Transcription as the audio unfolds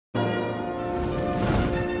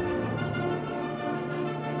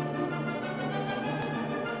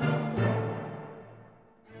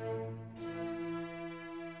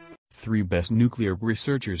three best nuclear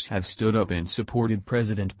researchers have stood up and supported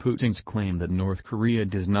President Putin's claim that North Korea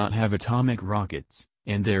does not have atomic rockets,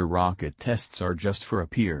 and their rocket tests are just for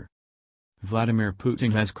appear. Vladimir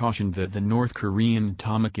Putin has cautioned that the North Korean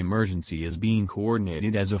atomic emergency is being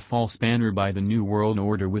coordinated as a false banner by the New World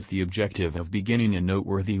Order with the objective of beginning a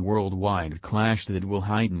noteworthy worldwide clash that will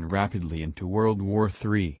heighten rapidly into World War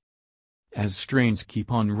III. As strains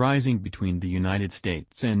keep on rising between the United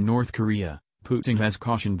States and North Korea, Putin has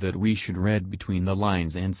cautioned that we should read between the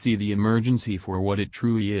lines and see the emergency for what it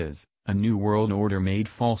truly is, a New World Order made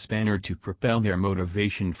false banner to propel their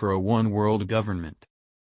motivation for a one-world government.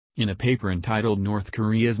 In a paper entitled North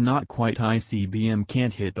Korea's Not Quite ICBM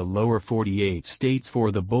Can't Hit the Lower 48 States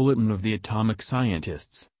for the Bulletin of the Atomic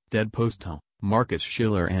Scientists, Dead Postal, Marcus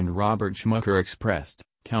Schiller and Robert Schmucker expressed,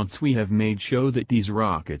 counts we have made show that these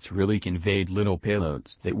rockets really conveyed little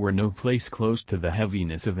payloads that were no place close to the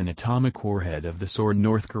heaviness of an atomic warhead of the sort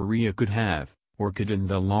North Korea could have, or could in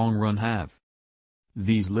the long run have.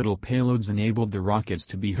 These little payloads enabled the rockets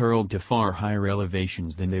to be hurled to far higher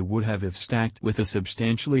elevations than they would have if stacked with a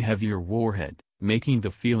substantially heavier warhead, making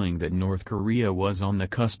the feeling that North Korea was on the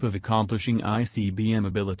cusp of accomplishing ICBM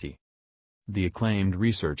ability. The acclaimed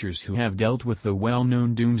researchers who have dealt with the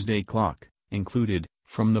well-known doomsday clock, included,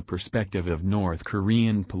 from the perspective of North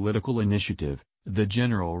Korean political initiative, the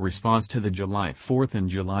general response to the July 4 and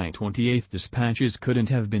July 28 dispatches couldn't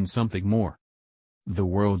have been something more. The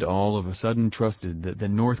world all of a sudden trusted that the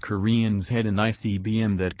North Koreans had an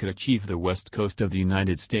ICBM that could achieve the west coast of the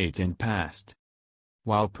United States and past.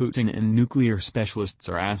 While Putin and nuclear specialists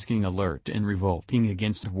are asking alert and revolting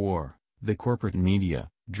against war, the corporate media,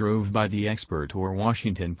 drove by the expert or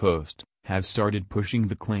Washington Post, have started pushing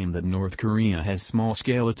the claim that North Korea has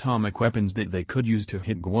small-scale atomic weapons that they could use to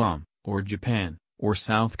hit Guam, or Japan, or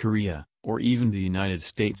South Korea, or even the United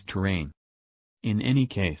States terrain. In any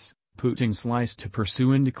case, Putin sliced to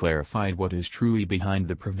pursue and clarified what is truly behind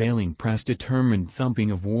the prevailing press-determined thumping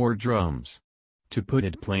of war drums. To put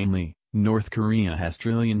it plainly, North Korea has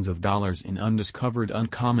trillions of dollars in undiscovered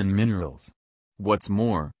uncommon minerals. What's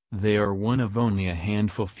more, they are one of only a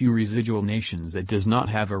handful few residual nations that does not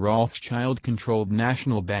have a Rothschild-controlled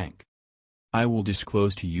national bank. I will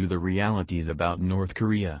disclose to you the realities about North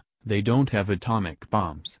Korea. They don't have atomic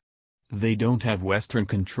bombs. They don't have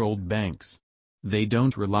Western-controlled banks. They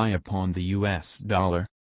don't rely upon the US dollar.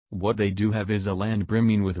 What they do have is a land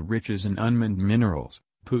brimming with riches and unmined minerals,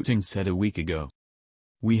 Putin said a week ago.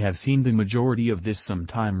 We have seen the majority of this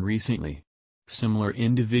sometime recently. Similar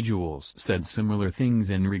individuals said similar things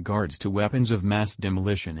in regards to weapons of mass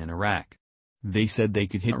demolition in Iraq. They said they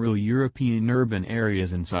could hit real European urban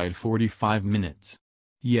areas inside 45 minutes.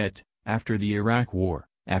 Yet, after the Iraq War,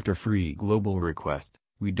 after free global request,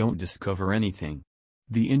 we don't discover anything.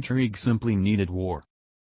 The intrigue simply needed war.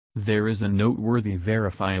 There is a noteworthy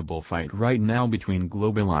verifiable fight right now between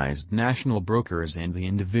globalized national brokers and the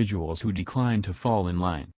individuals who decline to fall in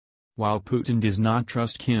line. While Putin does not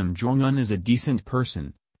trust Kim Jong-un as a decent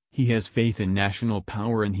person, he has faith in national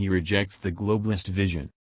power and he rejects the globalist vision.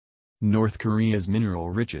 North Korea's mineral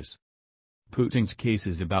riches. Putin's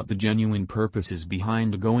cases about the genuine purposes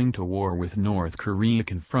behind going to war with North Korea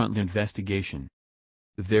confront investigation.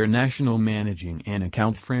 Their national managing and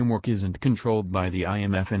account framework isn't controlled by the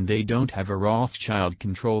IMF and they don't have a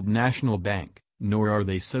Rothschild-controlled national bank, nor are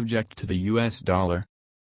they subject to the US dollar.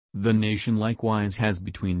 The nation likewise has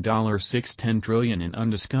between $6–10 trillion in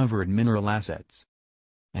undiscovered mineral assets.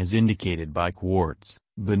 As indicated by Quartz,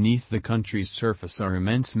 beneath the country's surface are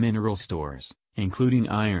immense mineral stores, including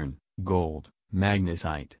iron, gold,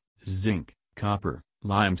 magnesite, zinc, copper,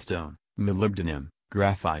 limestone, molybdenum,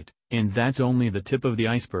 graphite, and that's only the tip of the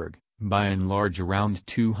iceberg, by and large around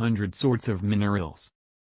 200 sorts of minerals.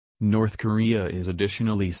 North Korea is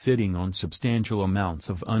additionally sitting on substantial amounts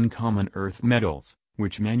of uncommon earth metals,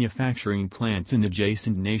 which manufacturing plants in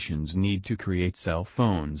adjacent nations need to create cell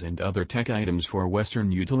phones and other tech items for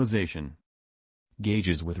Western utilization.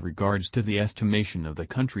 Gauges with regards to the estimation of the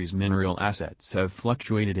country's mineral assets have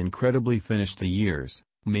fluctuated incredibly finished the years,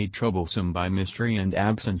 made troublesome by mystery and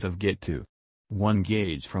absence of get-to. One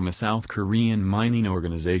gauge from a South Korean mining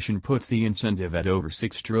organization puts the incentive at over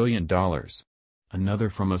 $6 trillion. Another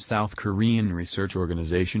from a South Korean research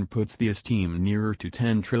organization puts the esteem nearer to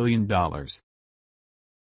 $10 trillion.